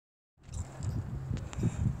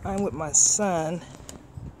I'm with my son.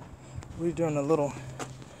 We're doing a little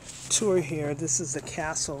tour here. This is the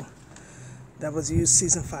castle that was used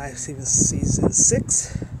season 5, season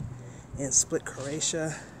 6 in Split,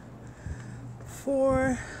 Croatia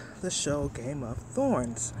for the show Game of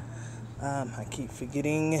Thrones. I keep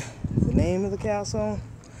forgetting the name of the castle.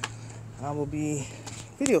 I will be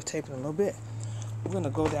videotaping a little bit. We're gonna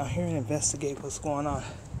go down here and investigate what's going on.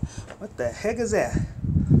 What the heck is that?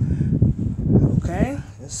 Okay,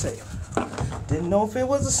 let's see. Didn't know if it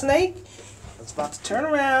was a snake. I was about to turn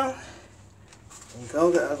around and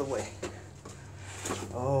go the other way.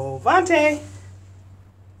 Oh, Vante!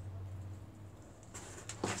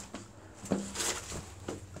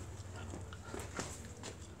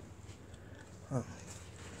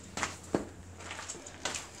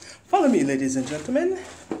 Follow me, ladies and gentlemen.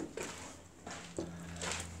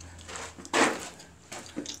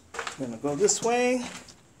 I'm gonna go this way.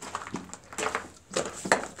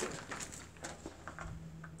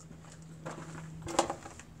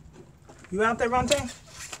 You out there, Vante?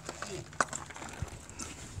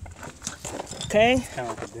 Okay. Kind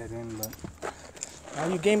of like a dead end, but All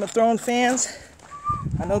you Game of Thrones fans,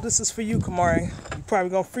 I know this is for you, Kamari. You're probably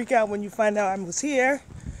gonna freak out when you find out I was here,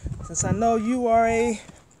 since I know you are a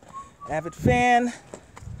avid fan.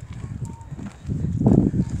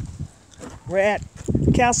 We're at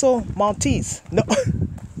Castle Maltese. No,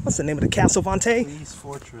 what's the name of the castle, Vante? Cleese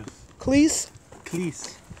Fortress. Cleese?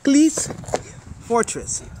 Cleese. Cleese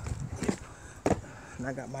Fortress. And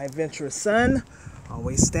I got my adventurous son,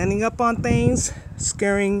 always standing up on things,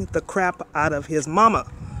 scaring the crap out of his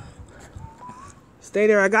mama. Stay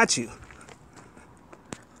there, I got you.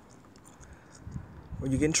 Or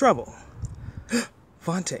you get in trouble.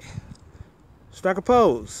 Vante, strike a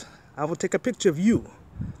pose. I will take a picture of you.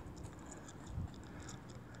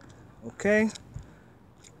 Okay?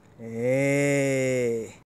 Hey.